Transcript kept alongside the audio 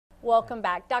Welcome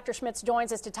back. Dr. Schmitz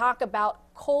joins us to talk about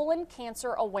colon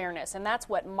cancer awareness, and that's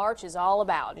what March is all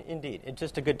about. Indeed. It's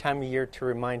just a good time of year to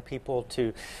remind people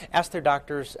to ask their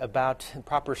doctors about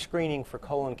proper screening for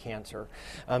colon cancer.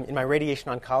 In my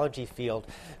radiation oncology field,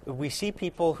 we see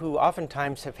people who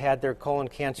oftentimes have had their colon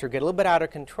cancer get a little bit out of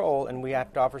control, and we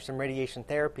have to offer some radiation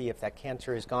therapy if that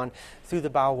cancer has gone through the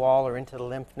bowel wall or into the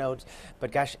lymph nodes.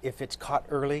 But gosh, if it's caught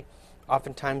early,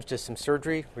 oftentimes just some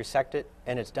surgery, resect it,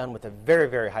 and it's done with a very,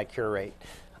 very high cure rate.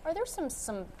 Are there some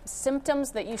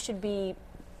symptoms that you should be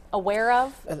aware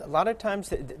of? A lot of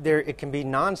times it can be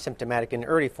non-symptomatic in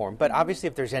early form, but obviously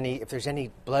if there's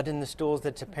any blood in the stools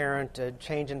that's apparent, a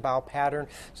change in bowel pattern,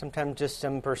 sometimes just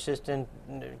some persistent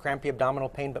crampy abdominal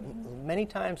pain, but many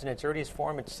times in its earliest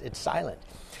form it's silent.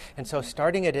 And so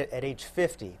starting at age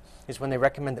 50 is when they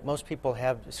recommend that most people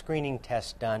have screening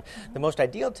tests done. The most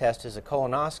ideal test is a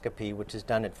colonoscopy, which is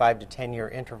done at 5 to 10 year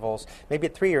intervals, maybe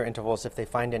at 3-year intervals if they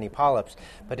find any polyps.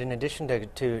 But in addition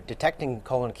to detecting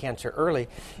colon cancer early,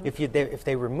 if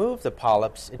they remove the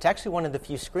polyps, it's actually one of the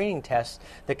few screening tests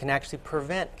that can actually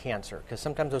prevent cancer, because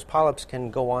sometimes those polyps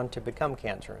can go on to become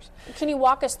cancerous. Can you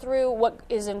walk us through what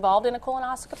is involved in a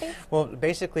colonoscopy? Well,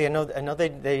 basically, I know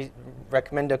they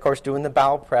recommend, of course, doing the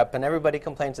bowel prep, and everybody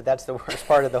complains that that's the worst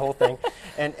part of the whole thing.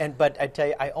 But I tell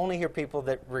you, I only hear people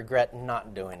that regret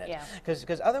not doing it.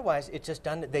 Because otherwise, it's just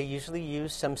done. They usually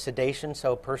use some sedation,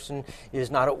 so a person is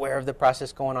not aware of the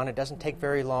process going on. It doesn't take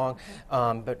very long,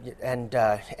 and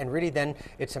really then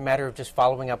it's a matter of just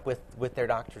following up with their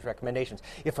doctor's recommendations.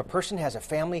 If a person has a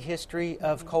family history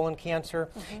of colon cancer,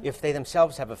 if they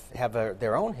themselves have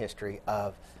their own history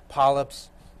of polyps,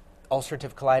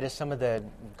 ulcerative colitis, some of the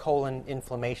colon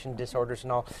inflammation disorders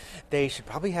and all, they should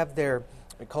probably have their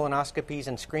colonoscopies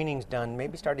and screenings done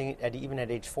maybe starting even at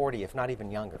age 40, if not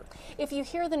even younger. If you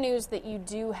hear the news that you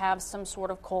do have some sort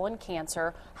of colon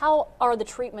cancer, how are the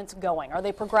treatments going? Are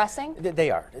they progressing? They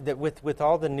are. With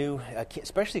all the new,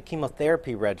 especially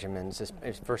chemotherapy regimens,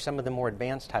 for some of the more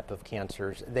advanced type of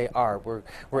cancers, they are.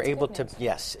 We're able to,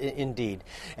 yes, indeed.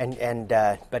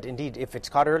 But indeed, if it's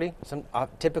caught early,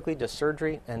 typically just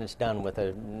surgery, and it's done with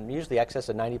a usually excess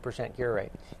of 90% cure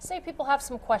rate. Say people have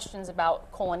some questions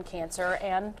about colon cancer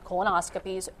and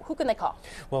colonoscopies, who can they call?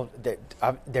 Well,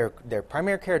 their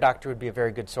primary care doctor would be a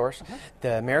very good source.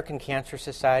 The American Cancer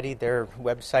Society, their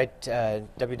website,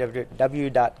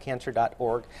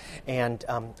 www.cancer.org, and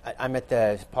I'm at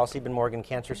the Paul Sieben Morgan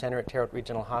Cancer Center at Terre Haute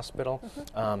Regional Hospital.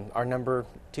 Our number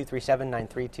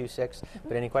 237-9326,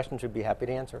 but any questions we'd be happy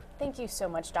to answer. Thank you so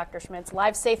much, Dr. Schmitz.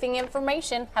 Life-saving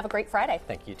information. Have a great Friday.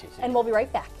 Thank you, TC. And we'll be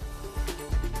right back.